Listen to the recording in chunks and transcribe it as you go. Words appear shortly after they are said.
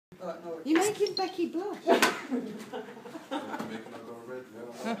You're making Becky blush.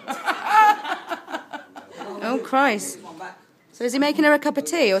 Oh, Christ. So is he making her a cup of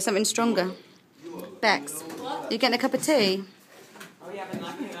tea or something stronger? Bex, you getting a cup of tea?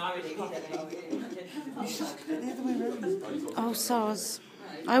 Oh, soz.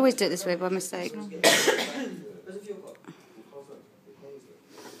 I always do it this way by mistake.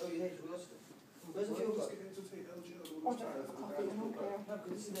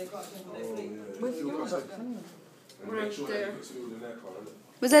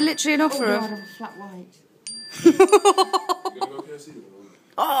 Was there literally an offer of... flat white.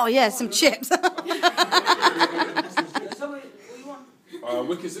 Oh, yeah, some chips.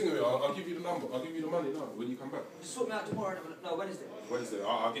 Wicked singer, I'll give you the number. I'll give you the money now when you come back. Sort me out tomorrow. No, Wednesday. Wednesday.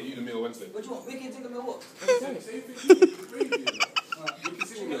 I'll get you the meal Wednesday. What do you want? Wicked singer meal what? Wicked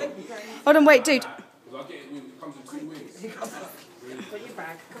singer meal. Hold on, wait, dude. I'll get it. It comes in 2 weeks. Put your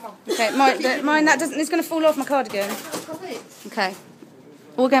bag. Come on. Okay, mine that doesn't. It's going to fall off my cardigan. Okay.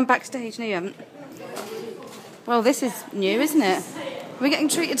 We're going backstage. No, you haven't. Well, this is new, isn't it? We're getting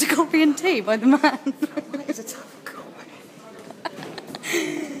treated to coffee and tea by the man. It's a tough call.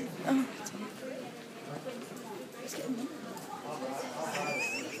 Oh.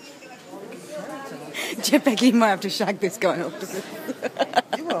 Becky might have to shag this guy afterwards.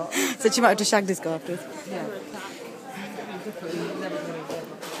 What? So she might have to shag this guy afterwards. Yeah.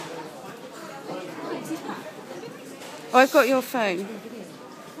 Oh, I've got your phone.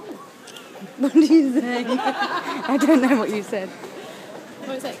 What did you say? I don't know what you said.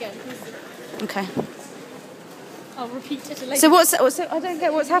 What was that again? Okay. I'll repeat it later. So what's? So I don't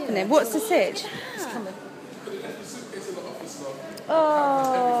get what's happening. What's the sitch?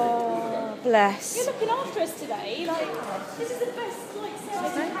 Oh, bless. You're looking after us today. Like, this is the best like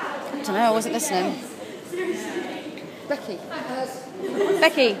service you've had. I don't know. I wasn't listening. Becky.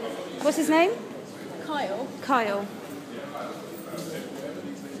 Becky. What's his name? Kyle. Kyle.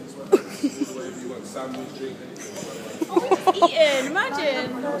 Oh, we just eaten. Imagine.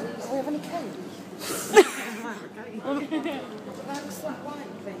 Do we have any cake?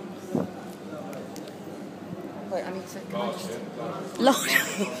 Wait, I need to... Lord.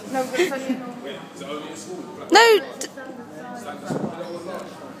 No, but it's only... No.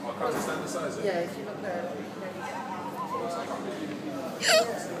 Yeah, if you look there...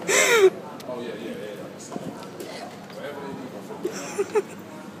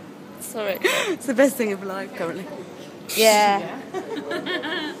 Sorry. It's the best thing of life currently. Yeah.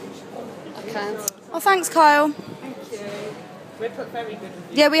 I can't. Oh, thanks, Kyle. Thank you. We're put very good.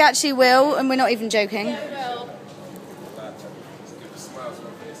 Yeah, we actually will, and we're not even joking. Well,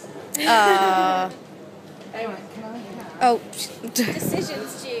 Anyway, can I have... Oh.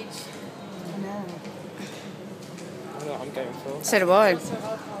 decisions, Jude. No. I know what I'm going for. So do I. The...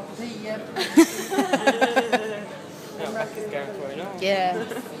 No, Becca's going for it now. Yeah.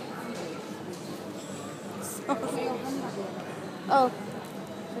 Oh.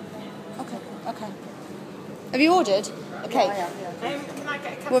 Okay. Okay. Have you ordered a cake? Can I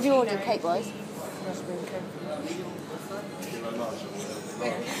get a What have you ordered, cake-wise?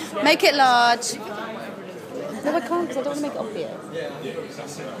 Make it large. No, I can't because I don't want to make it obvious.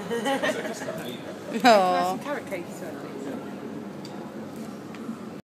 Oh. carrot cake as well.